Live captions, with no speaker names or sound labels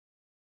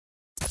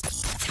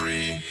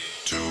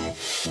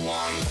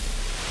one.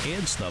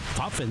 It's the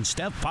Puff and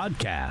Steph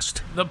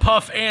Podcast. The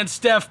Puff and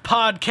Steph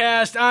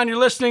Podcast on your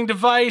listening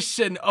device.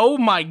 And oh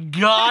my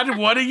God,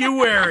 what are you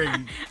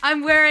wearing?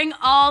 I'm wearing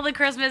all the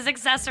Christmas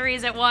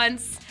accessories at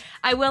once.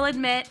 I will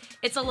admit,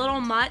 it's a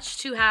little much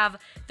to have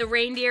the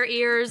reindeer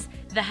ears,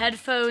 the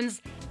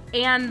headphones,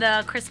 and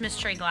the Christmas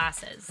tree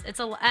glasses.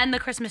 And the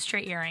Christmas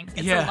tree earrings.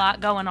 It's a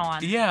lot going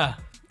on. Yeah.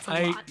 It's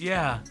a lot.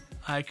 Yeah,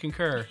 I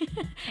concur.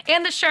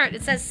 And the shirt,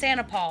 it says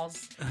Santa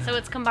Paws. So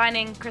it's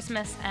combining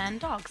Christmas and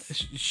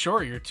dogs.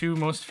 Sure, your two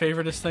most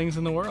favoritist things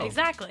in the world.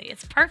 Exactly.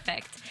 It's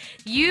perfect.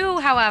 You,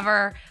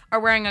 however, are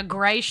wearing a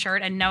gray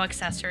shirt and no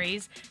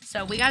accessories.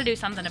 So we got to do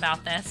something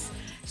about this.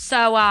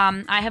 So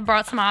I have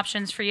brought some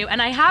options for you.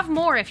 And I have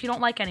more if you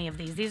don't like any of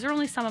these. These are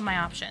only some of my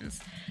options.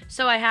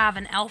 So I have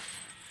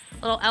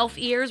little elf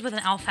ears with an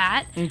elf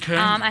hat. Okay.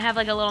 I have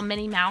like a little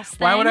Minnie Mouse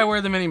thing. Why would I wear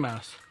the Minnie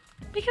Mouse?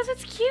 Because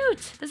it's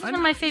cute. This is one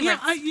of my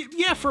favorites.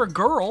 Yeah, for a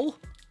girl.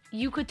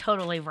 You could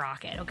totally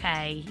rock it,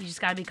 okay? You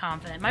just got to be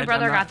confident. My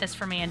brother got this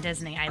for me in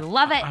Disney. I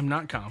love it. I'm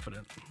not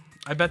confident.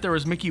 I bet there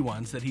was Mickey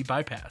ones that he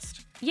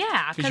bypassed.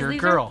 Yeah, because you're a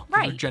girl.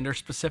 Right. You're gender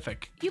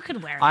specific. You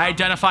could wear them. I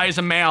identify as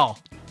a male.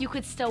 You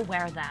could still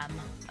wear them,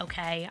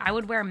 okay? I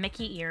would wear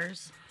Mickey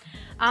ears.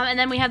 And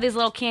then we have these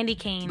little candy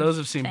cane Those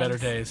have seen things. better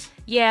days.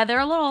 Yeah, they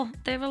were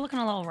looking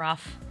a little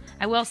rough.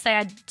 I will say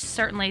I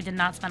certainly did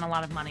not spend a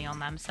lot of money on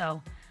them,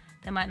 so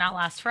they might not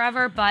last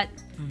forever, but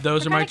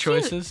those are my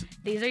choices.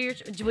 Cute. These are your.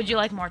 Would you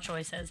like more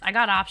choices? I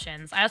got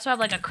options. I also have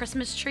like a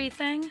Christmas tree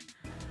thing.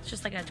 It's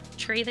just like a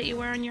tree that you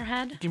wear on your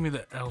head. Give me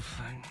the elf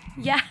thing.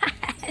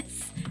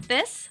 Yes.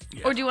 This?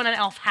 Yeah. Or do you want an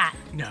elf hat?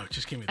 No,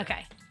 just give me that.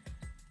 Okay.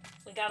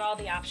 We got all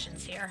the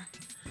options here.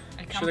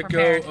 Should it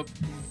go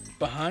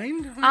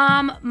behind?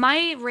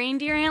 My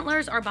reindeer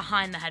antlers are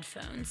behind the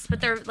headphones,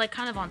 but they're like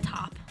kind of on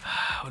top.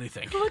 What do you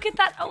think? Look at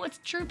that. Oh, it's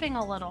drooping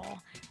a little.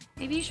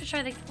 Maybe you should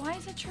try why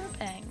is it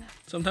drooping?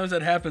 Sometimes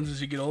that happens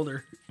as you get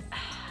older.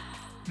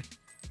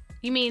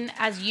 You mean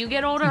as you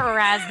get older or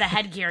as the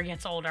headgear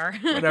gets older?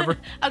 Whatever.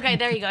 Okay,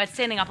 there you go. It's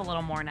standing up a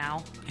little more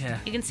now. Yeah.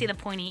 You can see the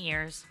pointy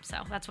ears,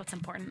 so that's what's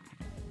important.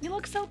 You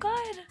look so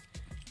good.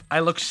 I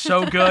look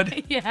so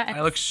good. Yes.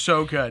 I look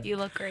so good. You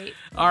look great.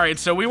 All right,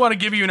 so we want to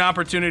give you an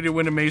opportunity to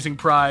win an amazing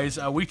prize.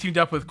 We teamed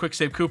up with Quick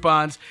Save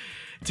Coupons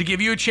to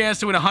give you a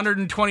chance to win a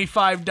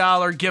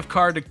 $125 gift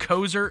card to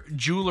Kozer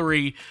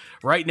Jewelry.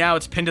 Right now,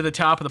 it's pinned to the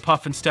top of the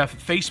Puff and Steph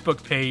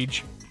Facebook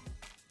page.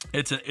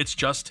 It's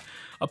just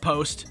a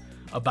post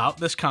about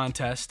this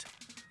contest.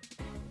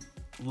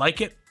 Like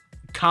it,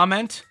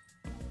 comment,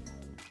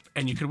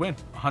 and you could win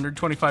a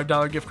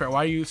 $125 gift card.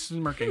 Why are you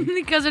smirking?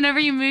 Because whenever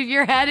you move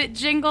your head, it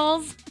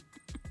jingles.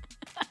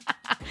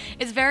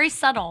 It's very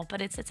subtle,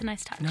 but it's a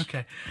nice touch.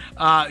 Okay.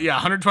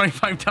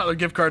 $125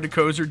 gift card to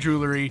Kozer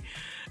Jewelry.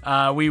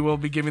 We will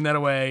be giving that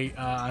away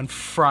on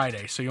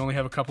Friday, so you only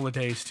have a couple of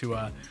days to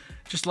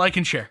just like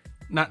and share.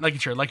 Not like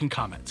and share, like and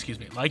comment. Excuse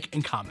me, like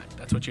and comment.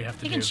 That's what you have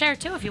to do. You can share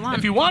too if you want.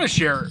 If you want to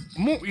share,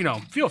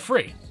 feel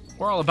free.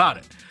 We're all about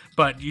it.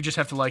 But you just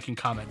have to like and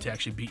comment to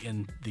actually be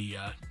in the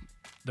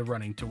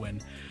running to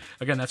win.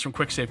 Again, that's from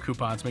Quick Save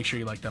Coupons. Make sure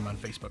you like them on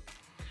Facebook.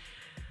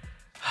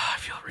 I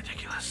feel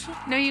ridiculous.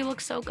 No, you look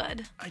so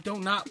good. I do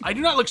not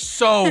look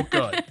so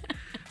good.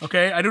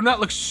 Okay? I do not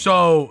look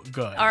so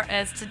good.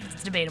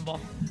 It's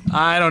debatable.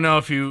 I don't know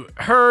if you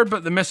heard,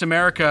 but the Miss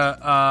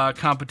America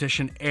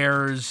competition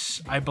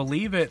airs, I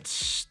believe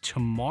it's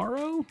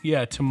tomorrow?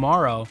 Yeah,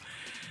 tomorrow.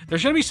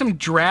 There's going to be some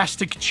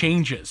drastic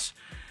changes.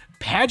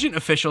 Pageant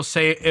officials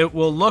say it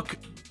will look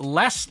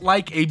less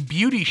like a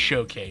beauty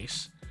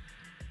showcase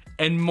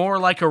and more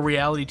like a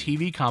reality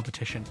TV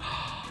competition.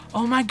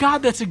 Oh my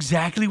God, that's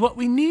exactly what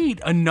we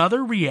need.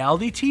 Another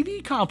reality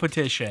TV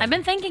competition. I've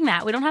been thinking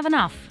that. We don't have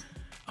enough.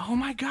 Oh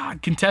my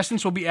God.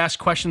 Contestants will be asked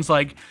questions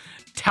like,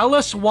 tell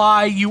us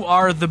why you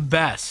are the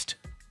best.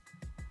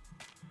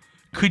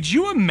 Could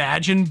you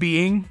imagine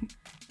being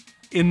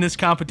in this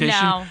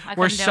competition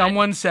where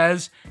someone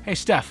says, hey,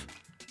 Steph,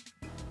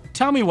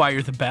 tell me why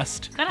you're the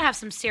best? Gotta have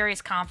some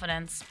serious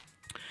confidence.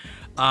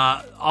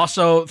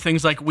 Also,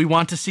 things like, we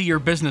want to see your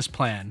business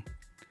plan.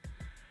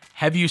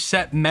 Have you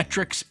set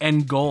metrics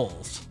and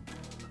goals?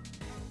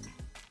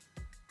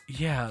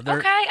 Yeah.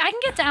 Okay, I can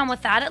get down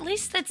with that. At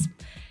least it's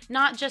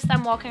not just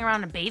them walking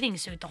around in a bathing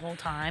suit the whole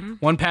time.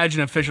 One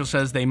pageant official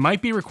says they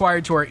might be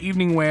required to wear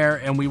evening wear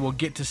and we will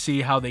get to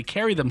see how they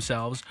carry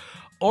themselves,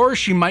 or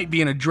she might be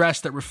in a dress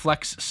that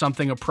reflects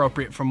something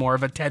appropriate for more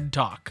of a TED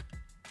Talk.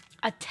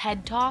 A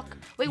TED Talk?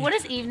 Wait, what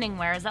is evening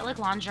wear? Is that like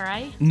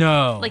lingerie?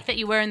 No. Like that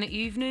you wear in the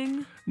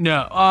evening?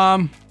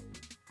 No.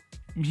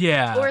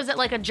 Yeah. Or is it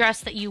like a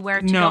dress that you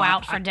wear to go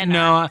out for dinner?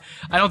 No,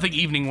 I don't think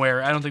evening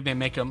wear. I don't think they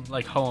make them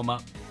like hoe them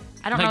up.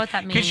 I don't know what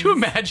that means. Could you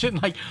imagine,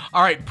 like,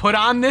 all right, put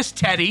on this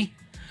teddy,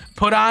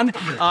 put on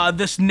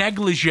this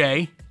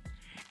negligee,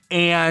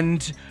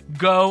 and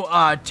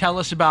go tell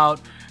us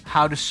about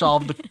how to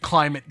solve the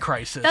climate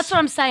crisis. That's what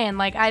I'm saying.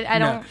 Like, I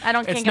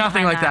don't. It's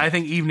nothing like that. I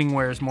think evening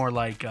wear is more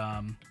like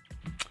a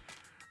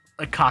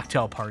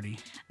cocktail party.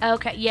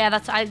 Okay, yeah,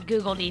 I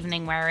Googled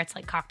evening wear. It's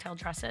like cocktail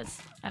dresses.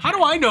 Okay. How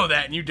do I know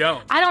that and you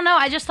don't? I don't know.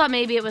 I just thought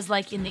maybe it was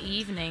like in the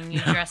evening you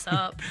dress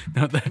up.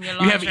 No,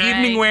 you have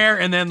evening wear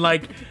and then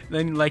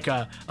like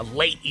a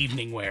late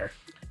evening wear.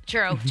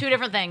 True. Two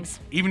different things.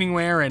 Evening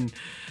wear and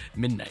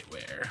midnight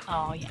wear.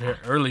 Oh, yeah.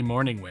 Early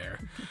morning wear.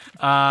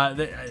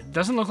 It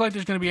doesn't look like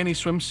there's going to be any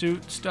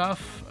swimsuit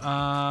stuff.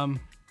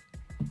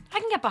 I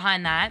can get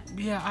behind that.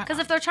 Yeah. Because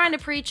if they're trying to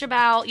preach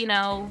about,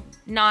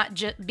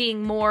 not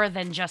being more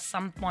than just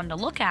someone to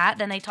look at,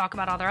 then they talk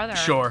about all their other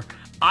Sure. factors.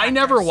 I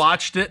never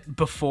watched it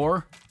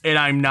before, and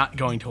I'm not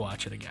going to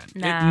watch it again.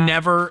 No. It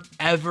never,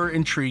 ever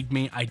intrigued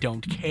me. I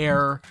don't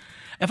care.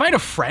 If I had a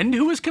friend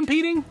who was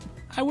competing,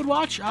 I would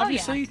watch,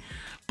 obviously. Oh, yeah.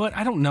 But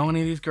I don't know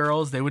any of these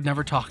girls. They would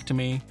never talk to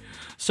me.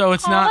 So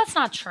it's not. That's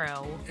not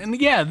true.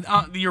 And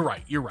yeah, you're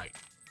right.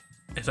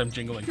 As I'm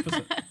jingling.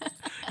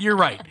 You're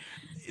right.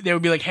 They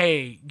would be like,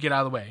 hey, get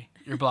out of the way.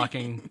 You're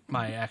blocking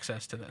my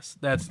access to this.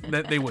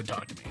 That they would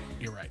talk to me.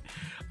 You're right.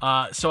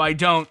 So I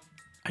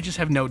just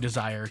have no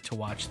desire to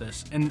watch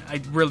this. And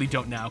I really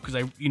don't now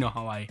because you know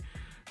how I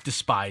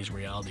despise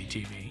reality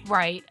TV.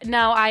 Right.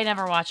 No, I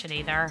never watch it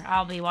either.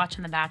 I'll be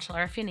watching The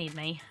Bachelor if you need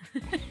me.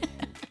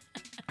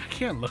 I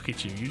can't look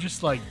at you. You're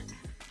just like,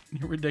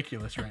 you're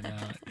ridiculous right now.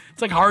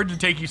 It's like hard to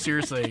take you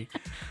seriously.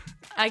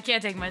 I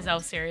can't take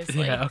myself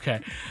seriously. Yeah,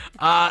 okay.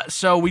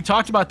 So we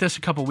talked about this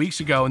a couple weeks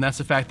ago, and that's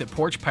the fact that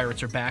porch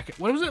pirates are back.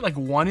 What was it, like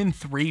 1 in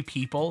 3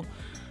 people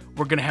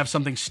were going to have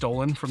something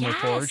stolen from their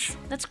porch?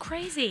 That's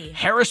crazy.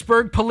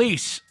 Harrisburg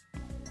police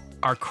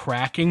are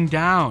cracking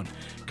down.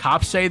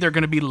 Cops say they're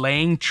going to be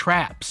laying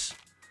traps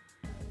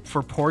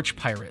for porch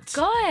pirates.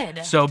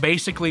 Good. So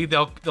basically,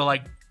 they'll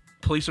like,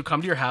 police will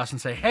come to your house and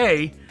say,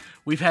 hey,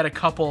 we've had a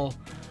couple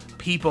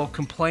people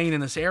complain in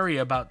this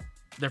area about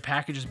their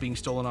packages being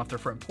stolen off their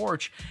front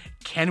porch.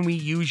 Can we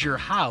use your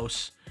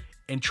house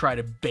and try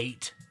to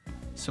bait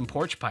some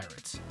porch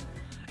pirates?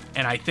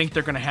 And I think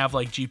they're going to have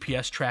like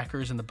GPS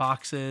trackers in the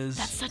boxes.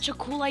 That's such a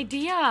cool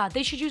idea.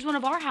 They should use one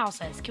of our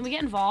houses. Can we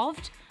get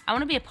involved? I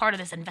want to be a part of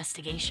this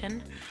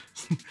investigation.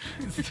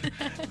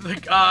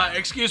 Like,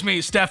 excuse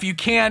me, Steph, you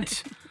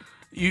can't.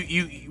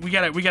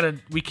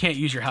 We can't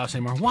use your house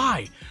anymore.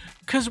 Why?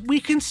 Because we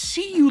can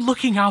see you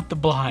looking out the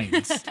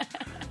blinds.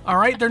 All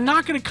right? They're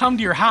not going to come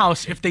to your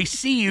house if they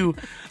see you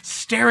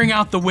staring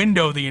out the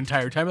window the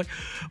entire time. Like,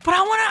 but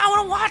I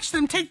want to watch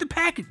them take the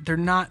package. They're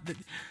not.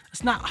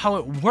 That's not how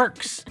it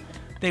works.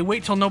 They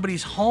wait till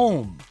nobody's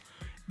home.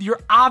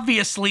 You're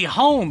obviously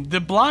home. The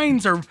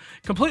blinds are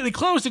completely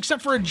closed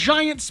except for a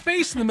giant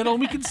space in the middle,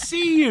 and we can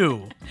see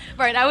you.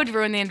 Right, I would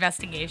ruin the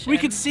investigation. We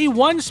could see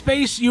one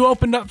space you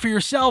opened up for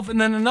yourself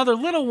and then another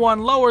little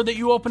one lower that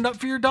you opened up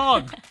for your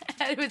dog.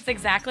 It's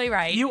exactly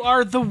right. You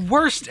are the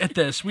worst at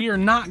this. We are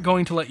not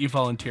going to let you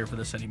volunteer for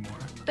this anymore.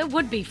 That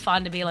would be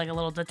fun to be like a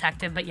little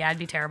detective, but yeah, I'd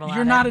be terrible at it.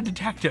 You're not a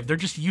detective. They're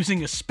just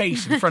using a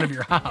space in front of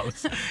your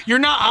house. You're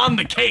not on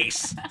the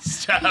case.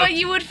 Steph. But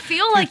you would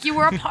feel like you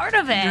were a part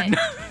of it.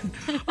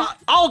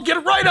 I'll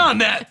get right on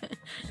that.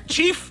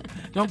 Chief,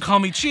 don't call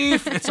me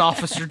Chief. It's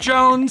Officer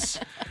Jones.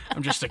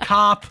 I'm just a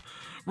cop.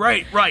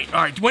 Right. All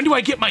right. When do I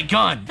get my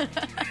gun?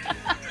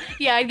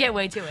 Yeah, I'd get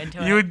way too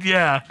into it. You would,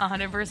 yeah.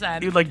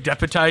 100%. You'd like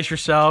deputize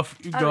yourself.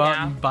 You'd go out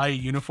yeah. and buy a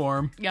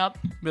uniform. Yep.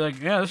 Be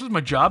like, yeah, this is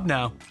my job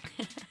now.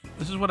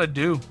 This is what I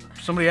do.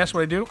 If somebody asks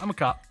what I do, I'm a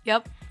cop.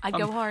 Yep. I'd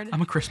go hard.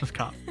 I'm a Christmas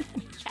cop.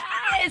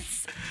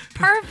 Yes.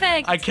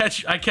 Perfect. I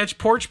catch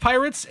porch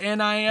pirates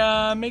and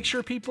I make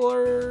sure people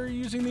are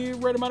using the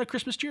right amount of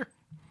Christmas cheer.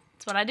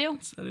 That's what I do.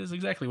 That is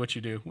exactly what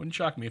you do. Wouldn't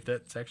shock me if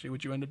that's actually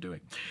what you end up doing.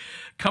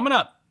 Coming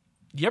up,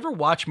 you ever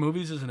watch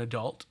movies as an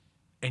adult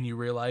and you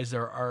realize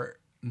there are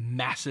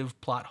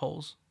massive plot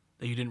holes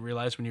that you didn't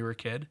realize when you were a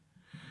kid?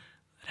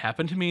 It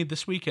happened to me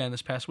this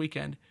past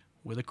weekend,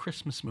 with a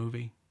Christmas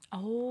movie.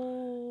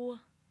 Oh.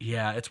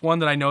 Yeah, it's one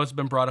that I know has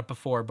been brought up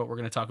before, but we're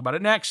going to talk about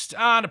it next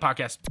on the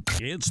podcast.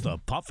 It's the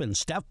Puff and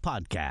Steph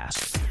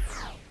Podcast.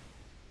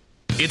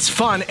 It's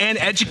fun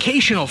and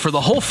educational for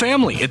the whole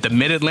family at the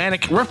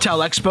Mid-Atlantic Reptile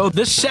Expo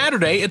this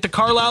Saturday at the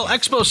Carlisle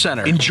Expo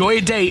Center. Enjoy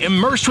a day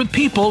immersed with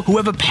people who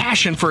have a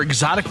passion for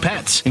exotic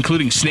pets,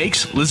 including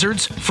snakes,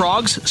 lizards,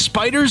 frogs,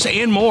 spiders,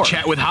 and more.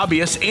 Chat with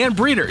hobbyists and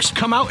breeders.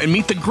 Come out and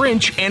meet the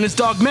Grinch and his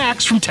dog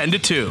Max from 10 to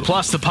 2.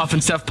 Plus, the Puff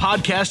and Steph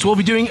podcast will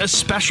be doing a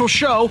special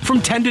show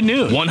from 10 to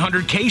noon,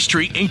 100 K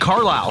Street in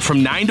Carlisle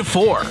from 9 to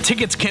 4.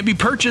 Tickets can be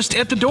purchased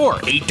at the door.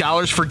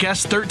 $8 for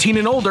guests 13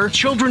 and older.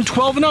 Children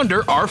 12 and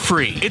under are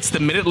free. It's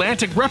the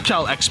Mid-Atlantic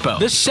Reptile Expo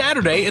this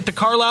Saturday at the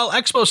Carlisle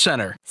Expo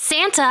Center.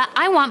 Santa,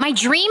 I want my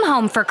dream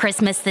home for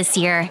Christmas this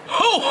year.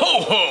 Ho,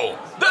 ho, ho!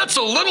 That's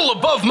a little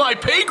above my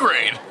pay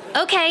grade.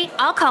 Okay,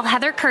 I'll call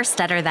Heather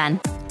Kerstetter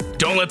then.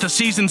 Don't let the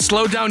season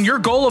slow down your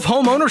goal of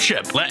home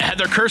ownership. Let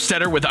Heather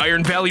Kerstetter with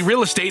Iron Valley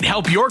Real Estate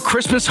help your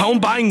Christmas home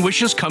buying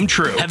wishes come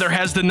true. Heather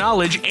has the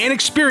knowledge and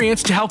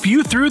experience to help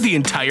you through the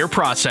entire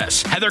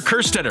process. Heather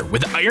Kerstetter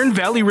with Iron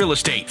Valley Real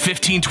Estate,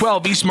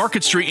 1512 East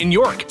Market Street in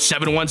York,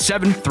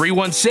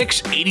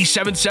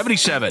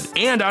 717-316-8777,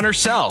 and on her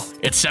cell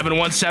at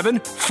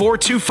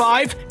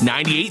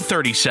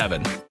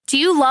 717-425-9837. Do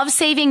you love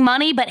saving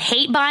money but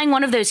hate buying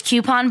one of those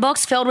coupon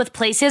books filled with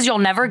places you'll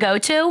never go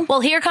to?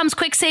 Well, here comes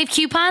Quick Save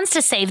Coupons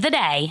to save the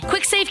day.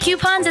 Quick Save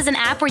Coupons is an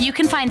app where you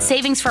can find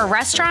savings for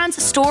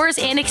restaurants, stores,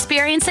 and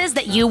experiences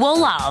that you will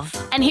love.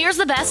 And here's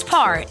the best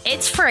part.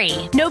 It's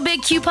free. No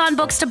big coupon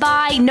books to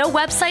buy, no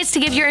websites to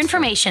give your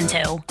information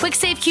to. Quick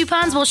Save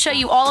Coupons will show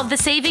you all of the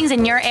savings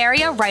in your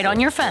area right on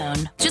your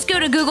phone. Just go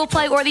to Google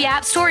Play or the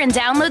App Store and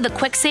download the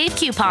Quick Save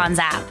Coupons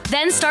app.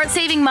 Then start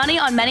saving money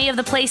on many of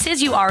the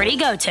places you already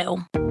go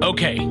to.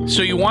 Okay,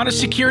 so you want a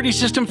security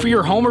system for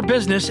your home or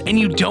business and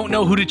you don't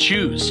know who to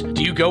choose.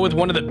 Do you go with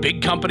one of the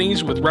big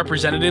companies with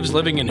representatives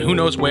living in who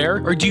knows where?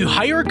 Or do you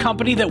hire a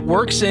company that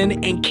works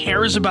in and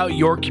cares about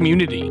your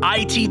community?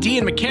 ITD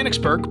in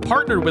Mechanicsburg,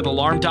 partnered with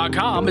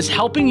Alarm.com, is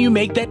helping you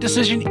make that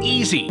decision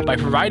easy by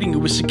providing you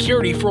with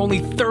security for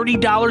only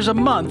 $30 a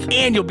month,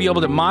 and you'll be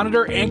able to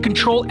monitor and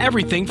control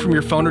everything from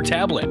your phone or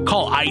tablet.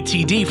 Call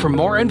ITD for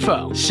more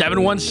info,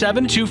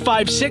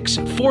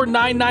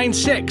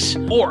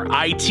 717-256-4996 or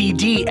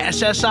ITDSSI.com.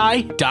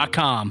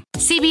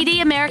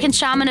 CBD American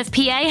Shaman of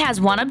PA has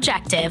one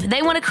objective.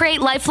 They want to create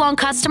lifelong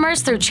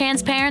customers through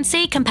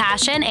transparency,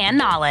 compassion, and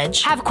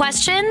knowledge. Have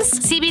questions?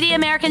 CBD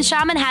American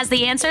Shaman has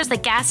the answers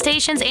that gas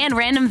stations and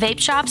random vape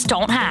shops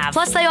don't have.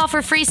 Plus, they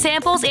offer free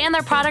samples, and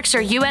their products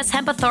are U.S.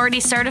 Hemp Authority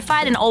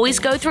certified and always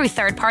go through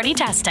third-party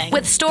testing.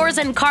 With stores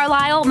in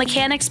Carlisle,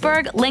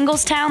 Mechanicsburg,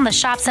 Lingelstown, the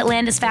shops at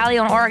Landis Valley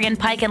on Oregon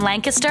Pike and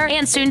Lancaster,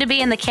 and soon to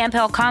be in the Camp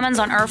Hill Commons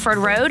on Erford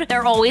Road,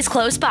 they're always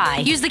close by.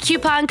 Use the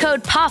coupon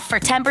code PUFF for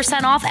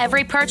 10% off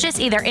every purchase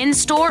either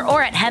in-store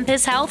or at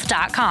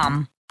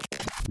hempishealth.com.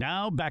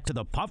 Now back to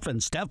the Puff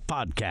and Steph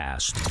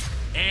podcast.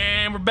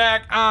 And we're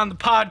back on the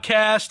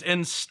podcast,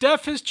 and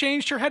Steph has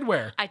changed her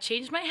headwear. I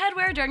changed my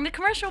headwear during the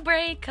commercial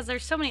break because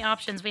there's so many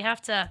options. We have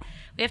to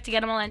get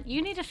them all in.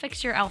 You need to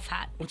fix your elf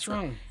hat. What's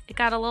wrong? It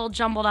got a little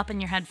jumbled up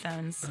in your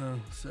headphones. Oh,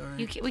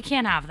 sorry. We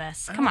can't have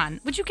this. Come on.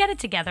 Would you get it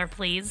together,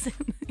 please?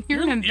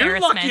 You're an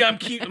embarrassment. You're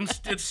lucky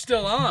it's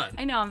still on.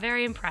 I know. I'm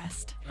very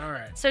impressed. All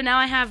right. So now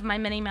I have my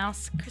Minnie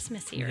Mouse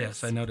Christmas ears.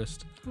 Yes, I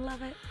noticed.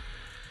 Love it.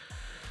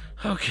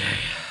 Okay.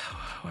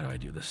 Why do I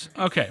do this?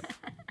 Okay.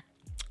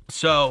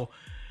 So,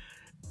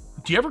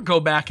 do you ever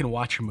go back and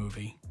watch a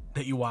movie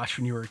that you watched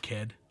when you were a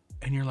kid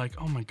and you're like,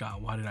 oh my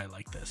God, why did I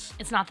like this?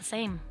 It's not the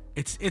same.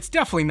 It's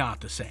definitely not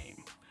the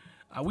same.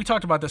 We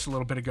talked about this a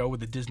little bit ago with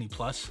the Disney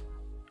Plus,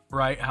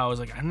 right? How I was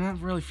like, I'm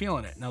not really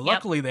feeling it. Now,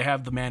 luckily, they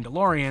have The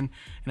Mandalorian,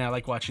 and I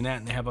like watching that,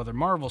 and they have other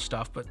Marvel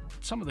stuff, but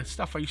some of the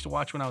stuff I used to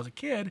watch when I was a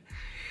kid,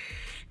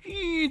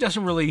 it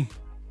doesn't really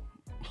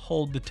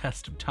hold the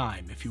test of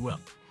time, if you will.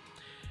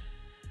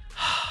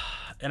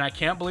 And I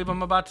can't believe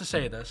I'm about to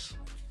say this,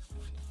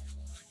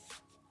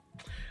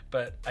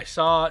 but I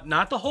saw,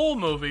 not the whole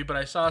movie, but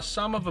I saw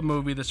some of a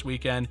movie this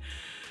weekend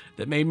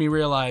that made me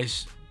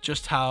realize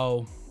just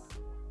how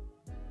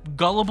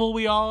gullible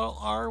we all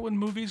are when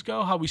movies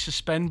go, how we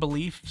suspend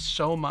belief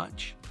so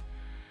much.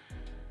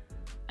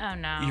 Oh,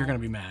 no. You're going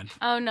to be mad.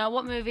 Oh, no.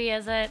 What movie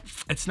is it?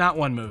 It's not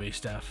one movie,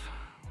 Steph.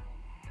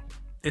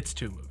 It's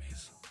two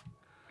movies.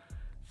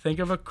 Think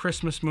of a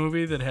Christmas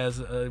movie that has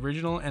an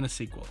original and a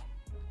sequel.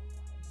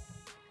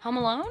 Home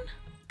Alone?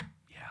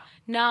 Yeah.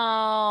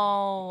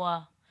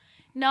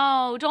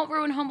 No, don't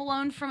ruin Home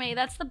Alone for me.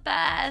 That's the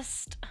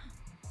best.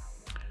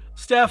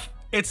 Steph,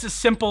 it's a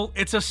simple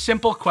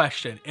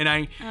question, and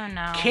I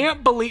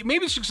can't believe,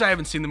 maybe it's because I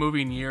haven't seen the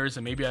movie in years,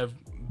 and maybe I've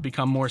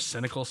become more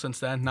cynical since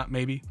then. Not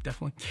maybe,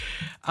 definitely.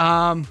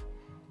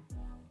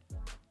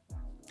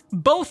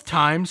 Both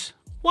times,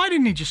 why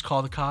didn't he just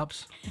call the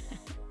cops?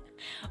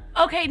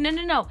 Okay,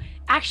 no.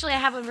 Actually, I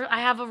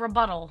have a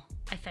rebuttal,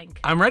 I think.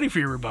 I'm ready for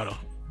your rebuttal.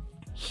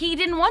 He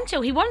didn't want to.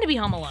 He wanted to be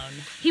home alone.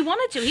 He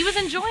wanted to. He was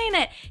enjoying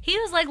it. He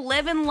was like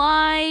living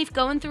life,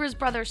 going through his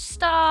brother's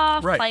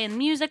stuff, playing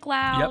music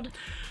loud. Yep.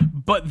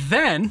 But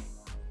then,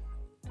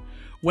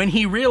 when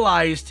he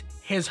realized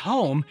his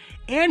home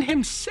and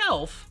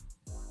himself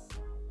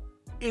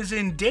is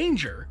in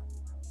danger,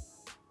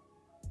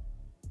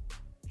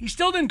 he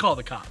still didn't call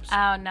the cops.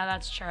 Oh, no,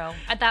 that's true.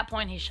 At that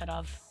point, he should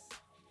have.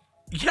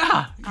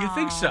 Yeah, you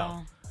think so.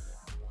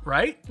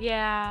 Right?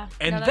 Yeah.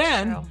 And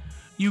then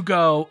you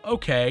go,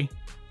 okay,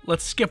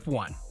 let's skip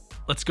one.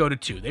 Let's go to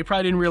two. They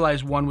probably didn't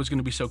realize one was going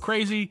to be so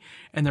crazy,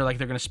 and they're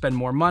going to spend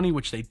more money,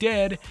 which they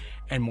did,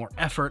 and more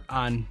effort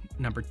on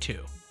number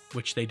two,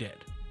 which they did.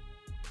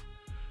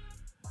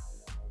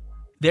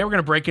 They were going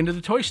to break into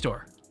the toy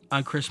store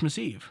on Christmas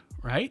Eve,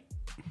 right?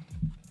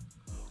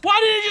 Why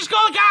didn't you just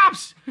call the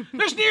cops?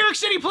 There's New York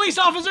City police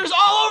officers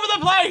all over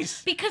the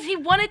place. Because he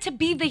wanted to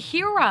be the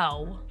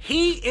hero.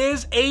 He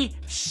is a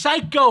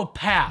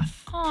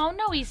psychopath. Oh,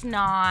 no, he's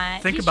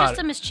not. He's just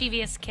a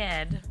mischievous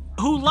kid.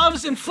 Who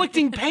loves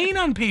inflicting pain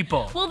on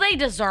people. Well, they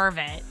deserve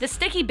it. The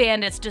Sticky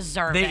Bandits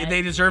deserve it.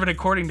 They deserve it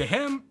according to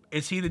him.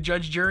 Is he the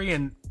judge, jury,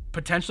 and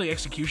potentially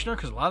executioner?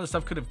 Because a lot of the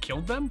stuff could have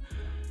killed them.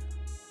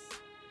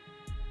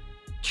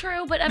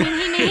 True, but I mean,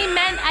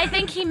 I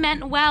think he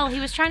meant well. He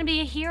was trying to be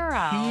a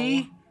hero.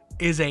 He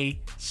is a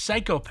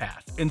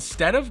psychopath.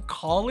 Instead of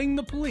calling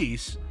the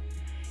police,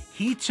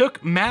 he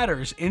took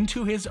matters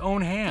into his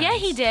own hands. Yeah,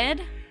 he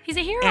did. He's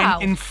a hero.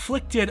 And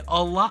inflicted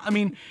a lot. I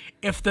mean,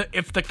 if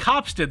the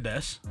cops did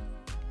this,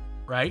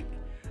 right,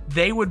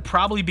 they would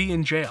probably be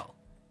in jail.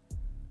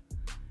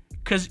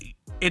 Because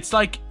it's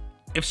like,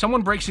 if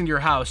someone breaks into your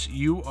house,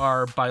 you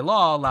are by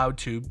law allowed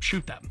to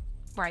shoot them.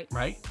 Right.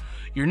 Right?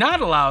 You're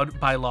not allowed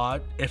by law,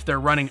 if they're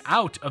running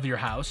out of your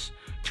house,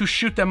 to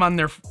shoot them on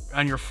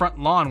your front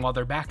lawn while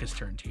their back is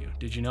turned to you.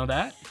 Did you know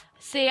that?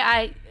 See,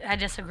 I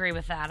disagree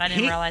with that. I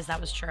didn't realize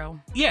that was true.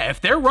 Yeah,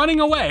 if they're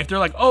running away, if they're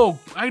like, oh,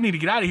 I need to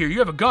get out of here, you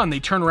have a gun, they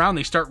turn around,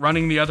 they start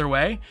running the other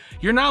way,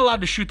 you're not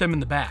allowed to shoot them in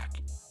the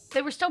back.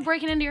 They were still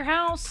breaking into your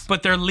house.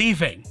 But they're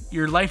leaving.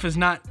 Your life is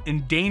not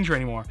in danger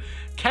anymore.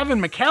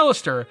 Kevin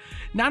McAllister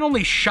not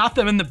only shot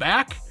them in the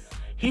back,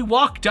 he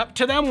walked up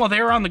to them while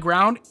they were on the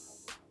ground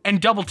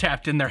and double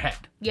tapped in their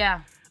head.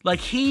 Yeah. Like,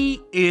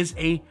 he is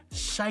a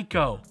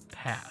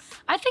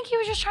psychopath. I think he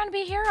was just trying to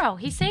be a hero.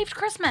 He saved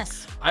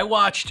Christmas. I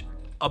watched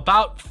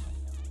about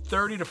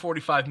 30 to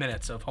 45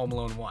 minutes of Home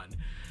Alone 1,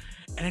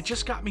 and it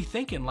just got me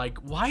thinking, like,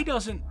 why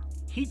doesn't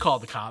he call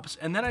the cops?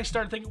 And then I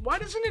started thinking, why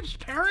doesn't his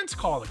parents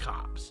call the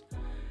cops?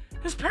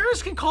 His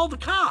parents can call the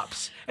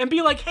cops and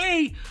be like,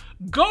 hey,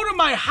 go to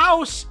my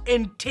house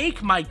and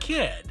take my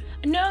kid.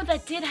 No,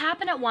 that did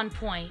happen at one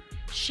point.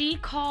 She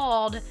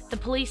called the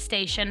police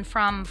station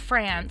from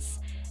France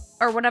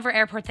or whatever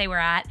airport they were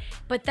at,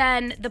 but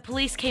then the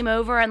police came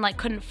over and like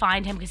couldn't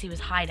find him because he was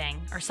hiding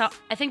or so.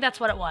 I think that's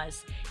what it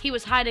was. He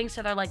was hiding,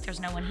 so they're like, there's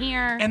no one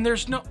here. And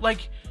there's no,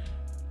 like,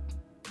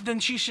 then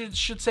she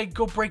should say,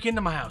 go break into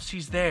my house.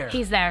 He's there.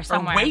 He's there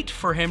somewhere. Or wait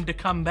for him to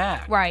come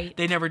back. Right.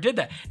 They never did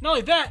that. Not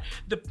only that,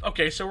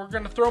 okay, so we're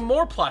going to throw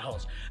more plot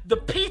holes. The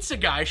pizza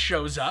guy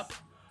shows up,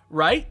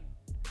 right?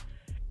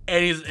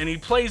 And he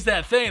plays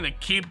that thing, that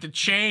keep the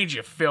change,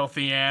 you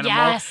filthy animal.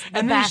 Yes,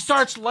 and then he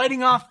starts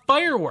lighting off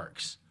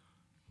fireworks.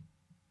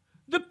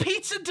 The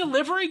pizza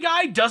delivery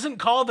guy doesn't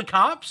call the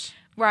cops?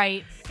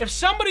 Right.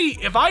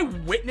 If I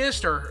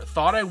witnessed or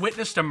thought I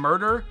witnessed a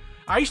murder,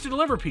 I used to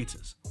deliver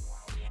pizzas.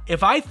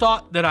 If I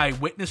thought that I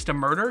witnessed a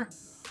murder,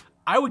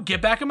 I would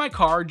get back in my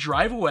car,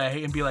 drive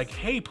away, and be like,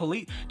 hey,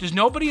 police, does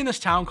nobody in this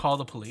town call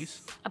the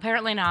police?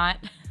 Apparently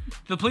not. Do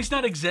the police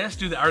not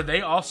exist? Are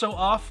they also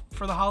off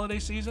for the holiday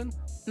season?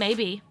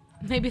 Maybe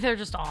they're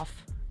just off.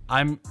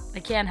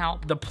 They can't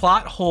help. The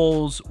plot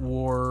holes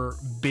were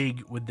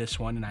big with this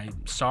one, and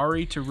I'm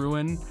sorry to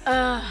ruin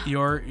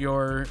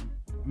your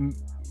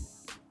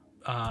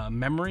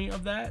memory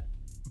of that,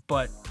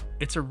 but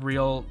it's a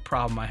real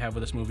problem I have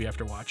with this movie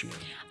after watching it.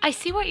 I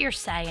see what you're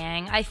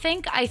saying. I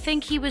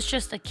think he was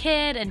just a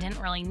kid and didn't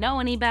really know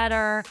any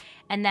better,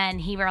 and then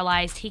he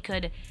realized he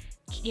could,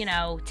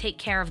 take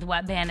care of the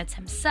wet bandits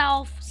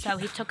himself, so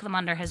he took them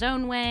under his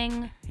own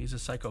wing. He's a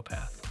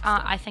psychopath.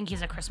 I think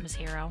he's a Christmas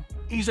hero.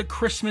 He's a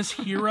Christmas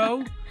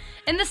hero?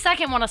 In the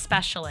second one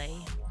especially,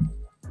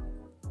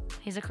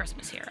 he's a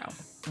Christmas hero.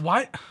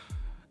 What?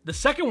 The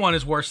second one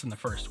is worse than the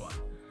first one.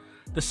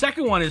 The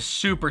second one is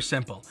super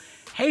simple.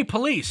 Hey,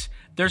 police,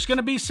 there's going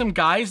to be some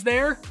guys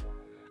there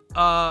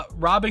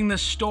robbing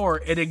this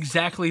store at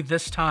exactly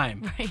this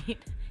time. Right.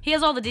 He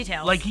has all the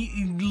details. Like,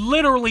 he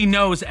literally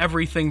knows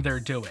everything they're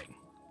doing.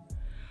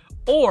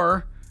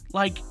 Or,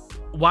 like,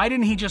 why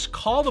didn't he just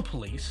call the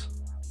police,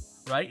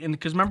 right? And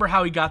because remember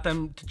how he got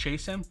them to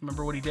chase him?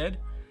 Remember what he did?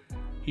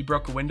 He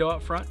broke a window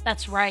up front.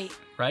 That's right.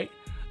 Right?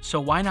 So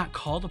why not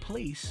call the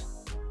police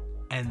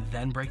and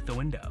then break the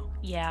window?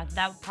 Yeah,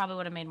 that probably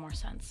would have made more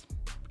sense.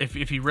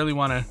 If you really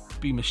want to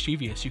be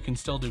mischievous, you can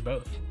still do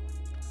both.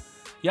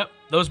 Yep,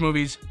 those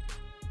movies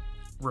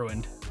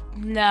ruined.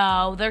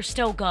 No, they're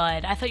still good.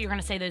 I thought you were going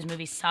to say those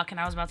movies suck, and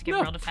I was about to get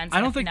real defensive. I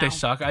don't think they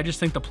suck. I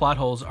just think the plot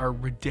holes are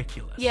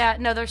ridiculous. Yeah,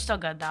 no, they're still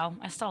good, though.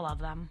 I still love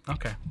them.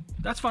 Okay,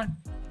 that's fine.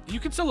 You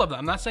can still love them.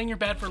 I'm not saying you're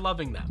bad for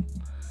loving them.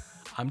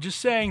 I'm just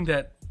saying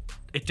that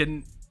it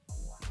didn't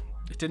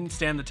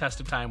stand the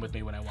test of time with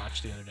me when I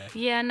watched the other day.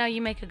 Yeah, no,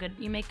 you make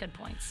good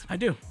points. I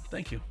do.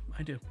 Thank you.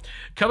 I do.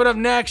 Coming up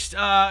next,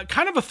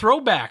 kind of a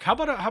throwback. How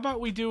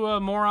about we do a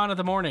Moron of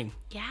the Morning?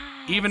 Yes.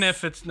 Even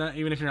if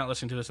you're not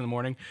listening to this in the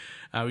morning,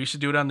 we used to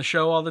do it on the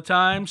show all the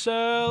time.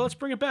 So let's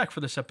bring it back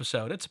for this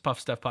episode. It's a Puff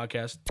Steph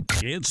podcast.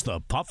 It's the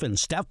Puff and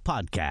Steph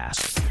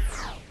podcast.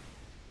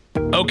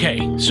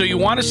 Okay, so you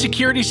want a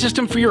security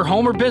system for your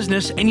home or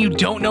business and you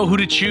don't know who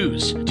to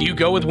choose. Do you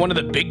go with one of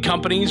the big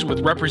companies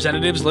with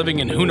representatives living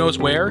in who knows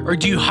where? Or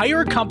do you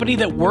hire a company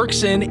that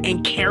works in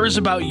and cares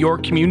about your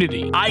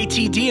community?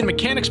 ITD in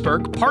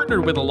Mechanicsburg,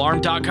 partnered with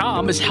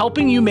Alarm.com, is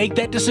helping you make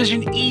that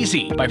decision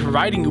easy by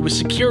providing you with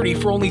security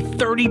for only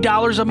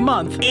 $30 a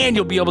month, and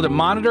you'll be able to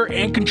monitor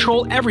and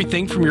control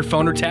everything from your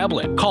phone or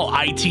tablet. Call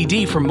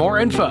ITD for more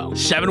info,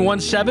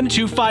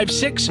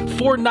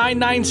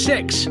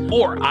 717-256-4996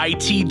 or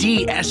ITD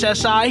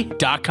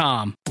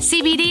CBDSSI.com.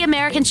 CBD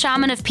American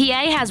Shaman of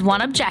PA has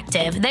one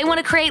objective. They want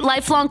to create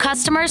lifelong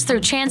customers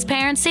through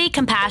transparency,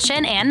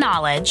 compassion, and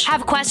knowledge.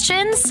 Have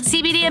questions?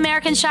 CBD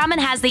American Shaman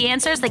has the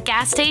answers that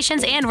gas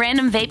stations and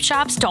random vape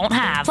shops don't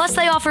have. Plus,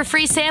 they offer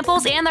free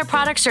samples, and their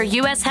products are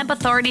U.S. Hemp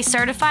Authority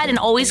certified and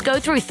always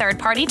go through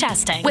third-party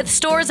testing. With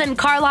stores in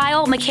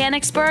Carlisle,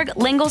 Mechanicsburg,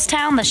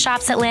 Lingelstown, the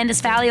shops at Landis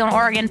Valley on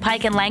Oregon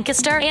Pike and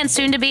Lancaster, and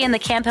soon to be in the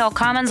Camp Hill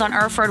Commons on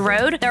Erford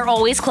Road, they're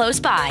always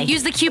close by.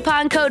 Use the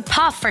coupon code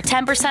PUFF for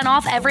 10%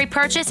 off every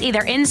purchase,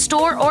 either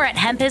in-store or at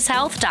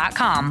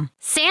hempishealth.com.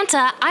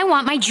 Santa, I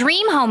want my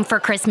dream home for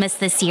Christmas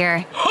this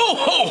year. Ho,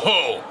 ho,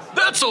 ho!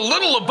 That's a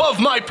little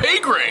above my pay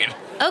grade.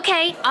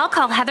 Okay, I'll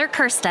call Heather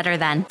Kerstetter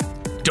then.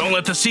 Don't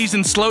let the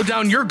season slow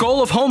down your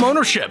goal of home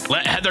ownership.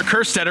 Let Heather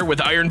Kerstetter with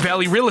Iron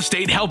Valley Real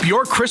Estate help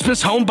your Christmas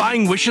home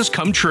buying wishes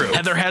come true.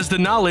 Heather has the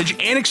knowledge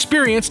and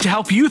experience to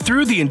help you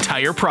through the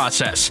entire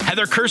process.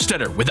 Heather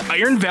Kerstetter with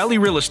Iron Valley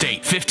Real Estate,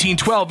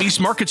 1512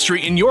 East Market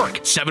Street in York,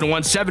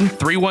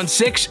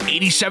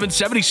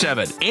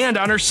 717-316-8777. And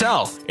on her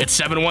cell at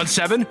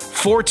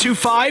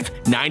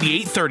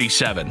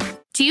 717-425-9837.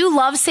 Do you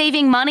love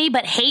saving money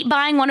but hate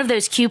buying one of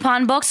those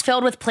coupon books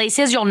filled with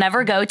places you'll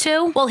never go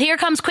to? Well, here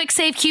comes Quick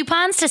Save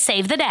Coupons to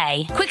save the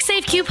day. Quick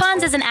Save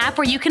Coupons is an app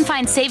where you can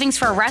find savings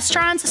for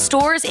restaurants,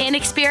 stores, and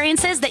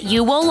experiences that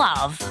you will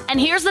love. And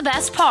here's the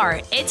best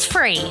part. It's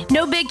free.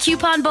 No big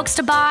coupon books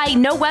to buy,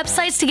 no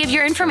websites to give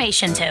your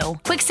information to.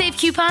 Quick Save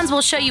Coupons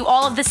will show you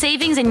all of the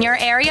savings in your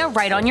area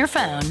right on your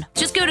phone.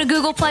 Just go to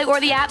Google Play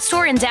or the App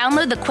Store and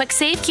download the Quick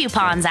Save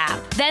Coupons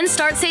app. Then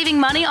start saving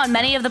money on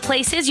many of the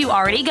places you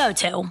already go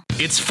to.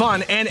 It's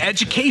fun and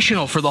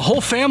educational for the whole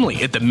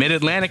family at the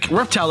Mid-Atlantic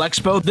Reptile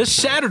Expo this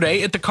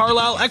Saturday at the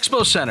Carlisle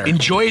Expo Center.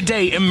 Enjoy a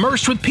day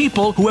immersed with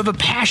people who have a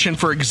passion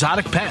for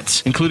exotic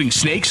pets, including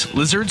snakes,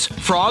 lizards,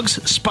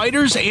 frogs,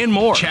 spiders, and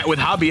more. Chat with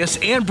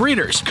hobbyists and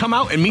breeders. Come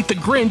out and meet the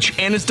Grinch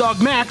and his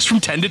dog Max from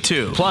 10 to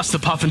 2. Plus, the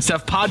Puff and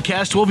Steph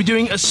podcast will be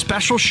doing a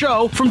special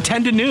show from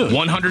 10 to noon,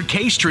 100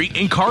 K Street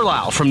in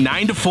Carlisle from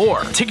 9 to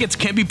 4. Tickets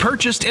can be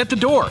purchased at the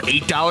door.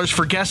 $8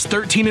 for guests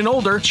 13 and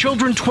older.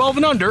 Children 12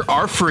 and under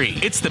are free.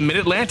 It's the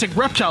Mid-Atlantic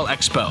Reptile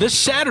Expo this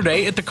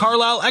Saturday at the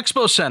Carlisle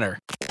Expo Center.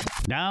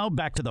 Now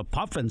back to the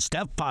Puff and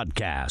Steph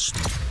podcast.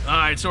 All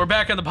right, so we're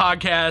back on the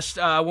podcast.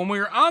 When we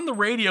were on the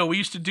radio, we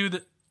used to do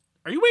the...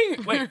 Are you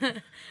wearing... Wait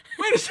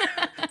a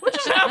second. What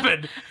just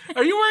happened?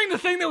 Are you wearing the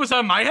thing that was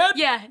on my head?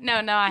 Yeah,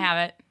 no, I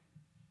have it.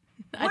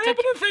 What happened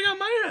to the thing on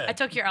my head? I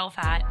took your elf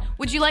hat.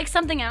 Would you like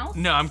something else?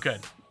 No, I'm good.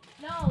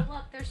 No,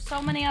 look, there's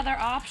so many other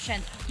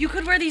options. You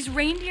could wear these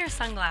reindeer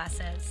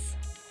sunglasses.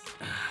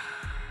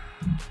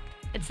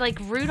 It's like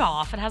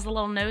Rudolph. It has a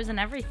little nose and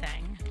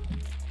everything.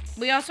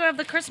 We also have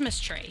the Christmas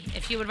tree,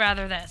 if you would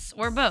rather this,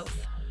 or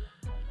both.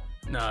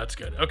 No, that's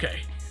good.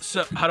 Okay,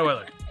 so how do I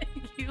look?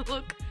 You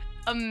look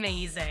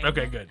amazing.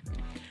 Okay, good.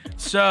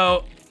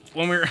 So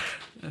when we were...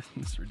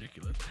 That's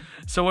ridiculous.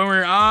 So when we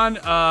were on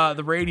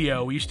the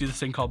radio, we used to do this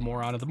thing called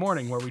Moron of the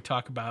Morning, where we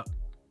talk about...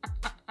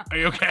 Are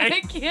you okay?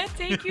 I can't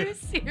take you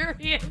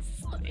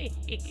seriously.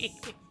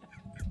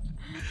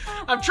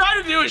 I'm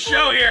trying to do a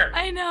show here.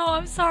 I know.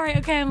 I'm sorry.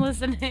 Okay, I'm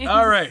listening.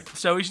 All right.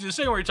 So we should do this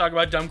thing where we talk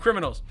about dumb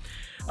criminals.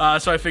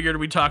 So I figured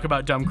we'd talk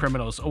about dumb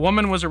criminals. A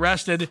woman was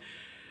arrested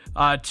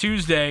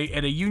Tuesday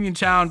at a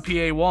Uniontown, PA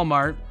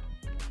Walmart.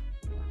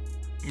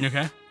 You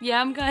okay? Yeah,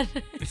 I'm good.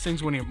 These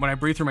things, when I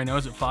breathe through my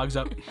nose, it fogs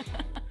up.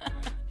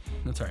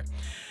 That's all right.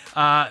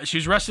 She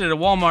was arrested at a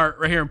Walmart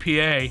right here in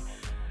PA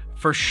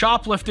for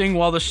shoplifting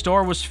while the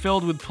store was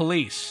filled with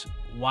police.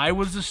 Why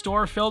was the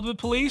store filled with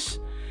police?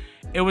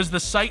 It was the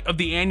site of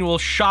the annual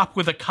Shop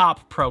with a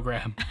Cop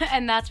program.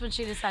 And that's when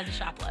she decided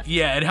to shoplift.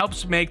 Yeah, it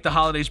helps make the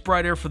holidays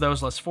brighter for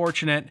those less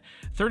fortunate.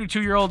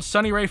 32-year-old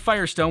Sunny Ray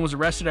Firestone was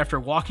arrested after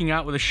walking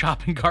out with a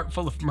shopping cart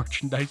full of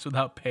merchandise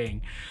without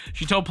paying.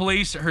 She told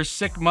police her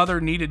sick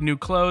mother needed new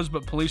clothes,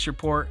 but police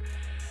report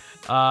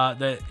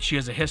that she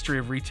has a history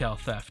of retail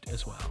theft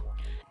as well.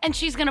 And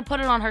she's going to put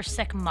it on her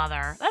sick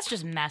mother. That's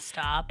just messed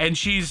up. And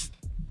she's,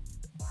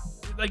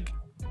 like,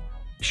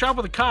 Shop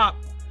with a Cop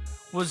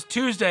was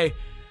Tuesday.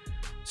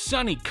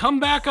 Sonny, come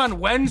back on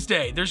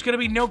Wednesday. There's going to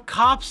be no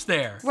cops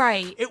there.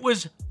 Right. It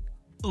was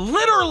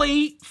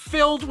literally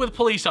filled with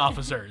police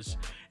officers.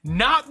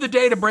 Not the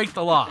day to break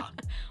the law.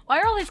 Why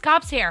are all these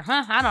cops here?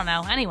 Huh? I don't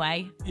know.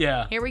 Anyway.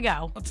 Yeah. Here we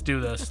go. Let's do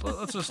this.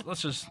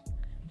 Let's just.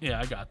 Yeah,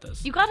 I got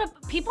this.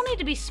 People need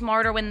to be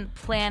smarter when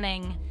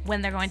planning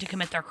when they're going to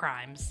commit their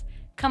crimes.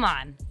 Come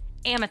on.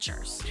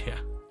 Amateurs. Yeah.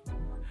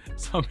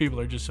 Some people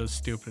are just so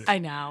stupid. I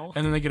know.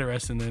 And then they get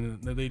arrested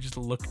and then they just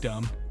look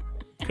dumb.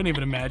 Couldn't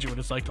even imagine what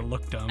it's like to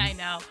look dumb. I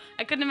know.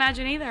 I couldn't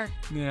imagine either.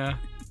 Yeah.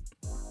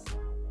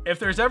 If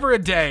there's ever a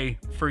day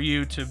for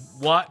you to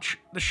watch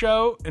the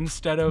show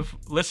instead of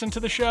listen to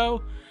the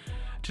show,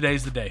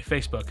 today's the day.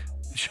 Facebook.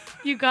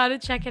 You gotta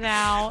check it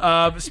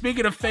out.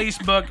 Speaking of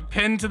Facebook,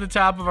 pinned to the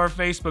top of our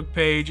Facebook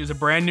page is a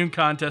brand new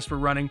contest we're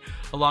running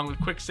along with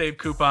Quick Save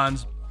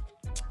coupons.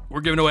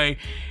 We're giving away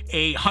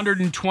a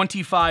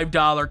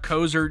 $125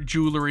 Kozer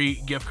Jewelry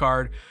gift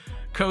card.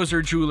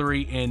 Kozer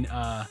Jewelry in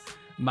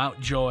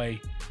Mountjoy.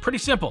 Pretty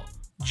simple.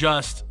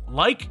 Just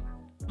like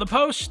the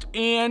post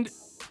and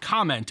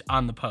comment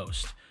on the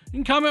post. You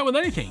can comment with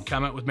anything.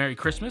 Comment with Merry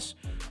Christmas.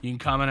 You can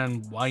comment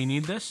on why you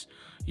need this.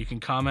 You can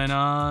comment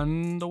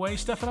on the way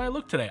Steph and I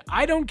look today.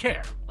 I don't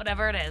care.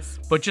 Whatever it is.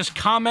 But just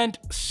comment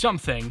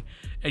something,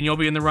 and you'll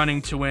be in the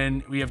running to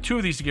win. We have 2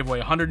 of these to give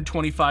away.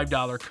 $125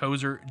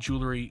 Kozer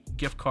Jewelry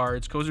gift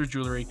cards. Kozer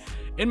Jewelry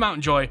in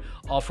Mountain Joy,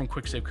 all from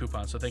Quick Save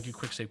Coupons. So thank you,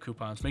 Quick Save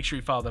Coupons. Make sure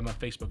you follow them on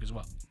Facebook as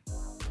well.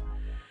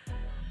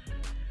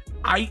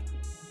 I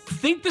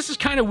think this is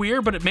kind of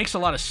weird, but it makes a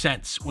lot of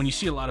sense when you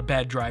see a lot of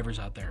bad drivers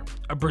out there.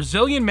 A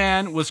Brazilian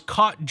man was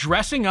caught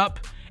dressing up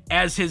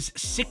as his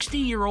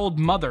 60-year-old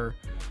mother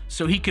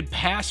so he could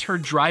pass her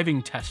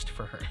driving test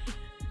for her.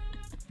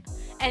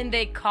 And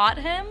they caught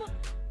him?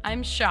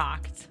 I'm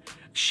shocked.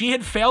 She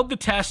had failed the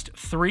test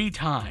 3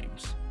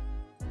 times.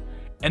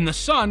 And the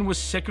son was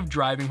sick of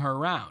driving her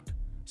around.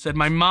 Said,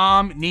 my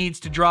mom needs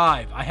to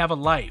drive. I have a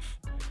life.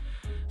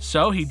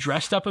 So he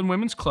dressed up in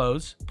women's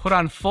clothes, put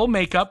on full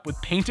makeup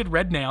with painted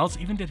red nails,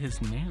 even did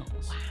his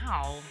nails.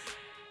 Wow.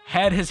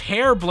 Had his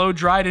hair blow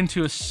dried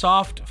into a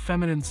soft,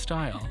 feminine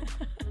style.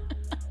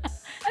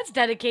 That's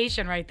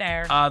dedication right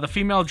there. The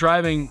female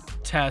driving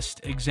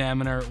test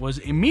examiner was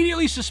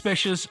immediately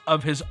suspicious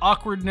of his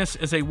awkwardness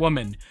as a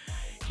woman.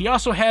 He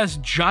also has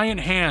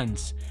giant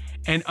hands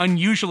and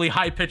unusually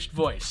high-pitched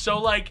voice. So,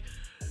 like,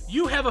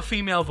 you have a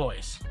female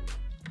voice.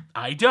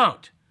 I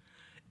don't.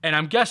 And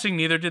I'm guessing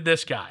neither did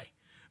this guy.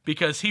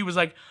 Because he was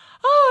like,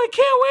 oh, I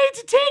can't wait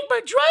to take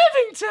my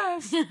driving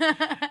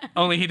test.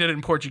 Only he did it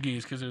in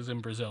Portuguese because it was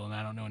in Brazil and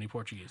I don't know any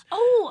Portuguese.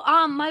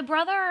 Oh, my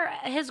brother,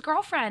 his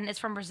girlfriend is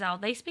from Brazil.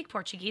 They speak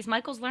Portuguese.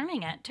 Michael's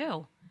learning it,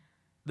 too.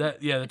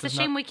 It's a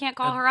shame we can't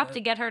call her up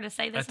to get her to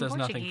say this in Portuguese. That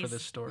does nothing for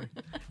this story.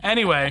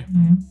 Anyway,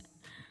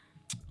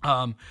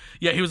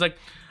 he was like,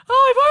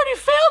 oh, I've already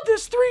failed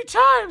this 3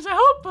 times. I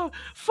hope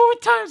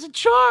 4th time's a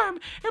charm.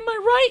 Am I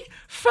right,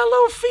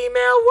 fellow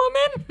female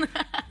woman?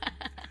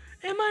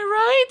 Am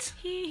I right?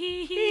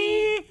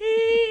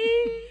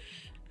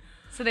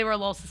 So they were a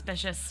little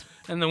suspicious.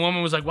 And the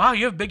woman was like, wow,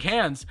 you have big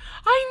hands.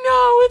 I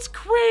know, it's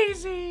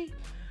crazy.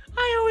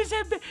 I always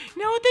have big...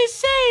 You know what they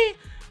say?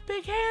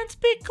 Big hands,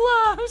 big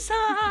gloves.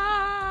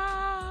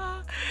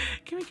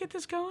 Can we get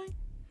this going?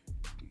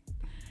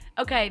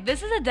 Okay,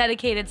 this is a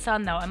dedicated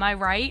son, though. Am I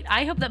right?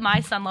 I hope that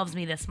my son loves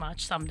me this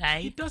much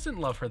someday. He doesn't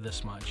love her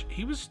this much.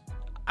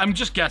 I'm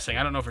just guessing.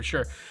 I don't know for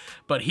sure.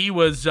 But he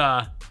was...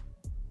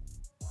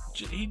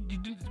 He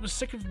was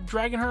sick of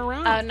dragging her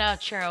around. Oh, no,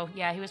 true.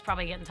 Yeah, he was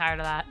probably getting tired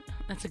of that.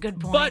 That's a good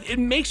point. But it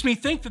makes me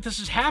think that this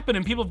has happened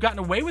and people have gotten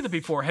away with it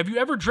before. Have you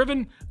ever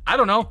driven, I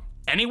don't know,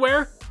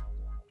 anywhere?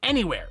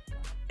 Anywhere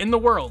in the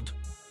world.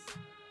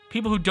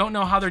 People who don't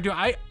know how they're doing.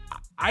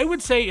 I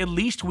would say at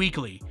least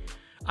weekly,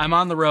 I'm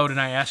on the road and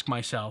I ask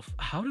myself,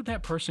 how did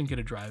that person get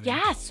a driving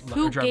license? Yes,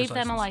 who gave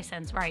them a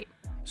license? Right.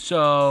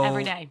 So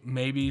every day.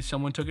 Maybe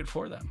someone took it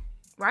for them.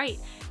 Right.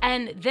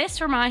 And this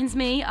reminds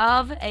me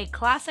of a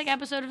classic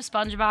episode of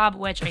SpongeBob,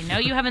 which I know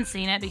you haven't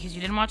seen it because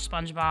you didn't watch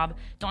SpongeBob.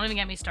 Don't even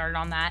get me started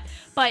on that.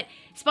 But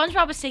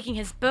SpongeBob was taking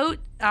his boat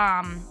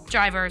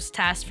driver's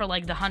test for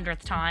like the 100th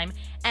time,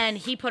 and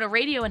he put a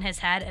radio in his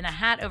head and a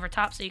hat over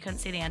top so you couldn't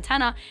see the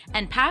antenna.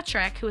 And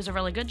Patrick, who was a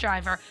really good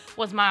driver,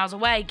 was miles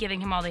away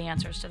giving him all the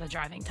answers to the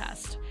driving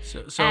test.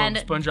 So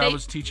SpongeBob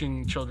was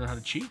teaching children how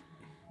to cheat?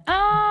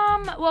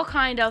 Well,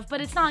 kind of, but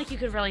it's not like you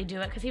could really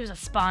do it because he was a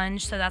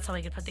sponge, so that's how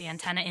he could put the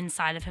antenna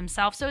inside of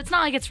himself. So it's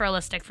not like it's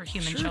realistic for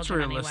human children.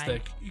 Sure, it's realistic.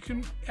 Anyway. You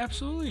can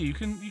absolutely you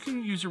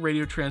can use a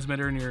radio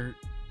transmitter in your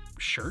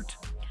shirt.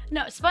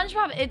 No,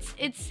 SpongeBob,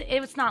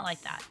 it's not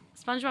like that.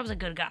 SpongeBob's a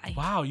good guy.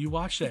 Wow, you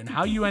watched it, and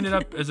how you ended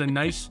up as a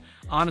nice,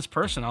 honest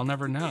person, I'll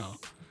never know.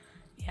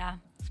 Yeah,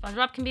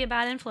 SpongeBob can be a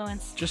bad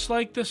influence. Just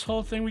like this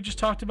whole thing we just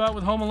talked about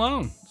with Home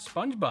Alone.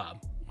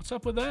 SpongeBob, what's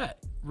up with that?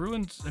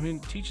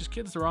 Teaches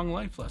kids the wrong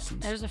life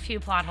lessons. There's a few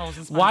plot holes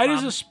in SpongeBob. Why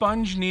does a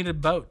sponge need a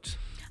boat?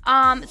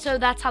 So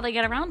that's how they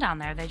get around down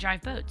there. They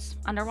drive boats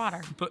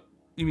underwater. But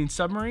you mean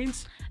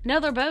submarines? No,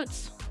 they're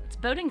boats. It's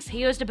boating.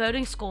 He goes to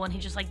boating school and he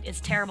just is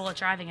terrible at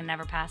driving and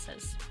never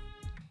passes.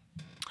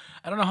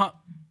 I don't know how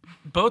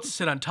boats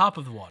sit on top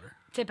of the water.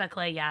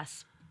 Typically,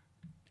 yes.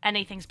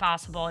 Anything's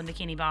possible in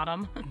Bikini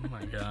Bottom. Oh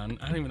my God.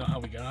 I don't even know how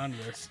we got onto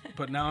this,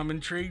 but now I'm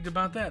intrigued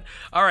about that.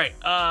 All right.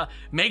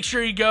 Make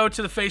sure you go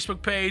to the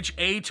Facebook page,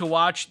 A, to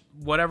watch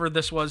whatever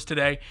this was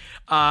today,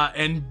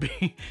 and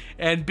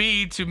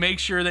B, to make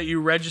sure that you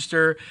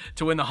register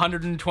to win the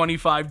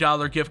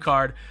 $125 gift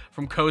card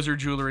from Kozer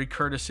Jewelry,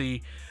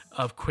 courtesy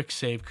of Quick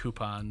Save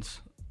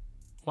Coupons.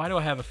 Why do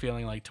I have a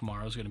feeling like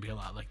tomorrow's going to be a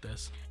lot like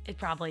this? It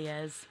probably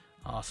is.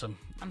 Awesome.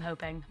 I'm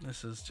hoping.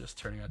 This is just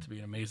turning out to be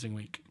an amazing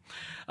week.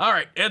 All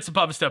right. It's the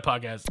Puff and Steph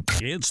Podcast.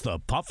 It's the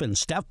Puff and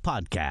Steph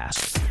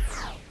Podcast.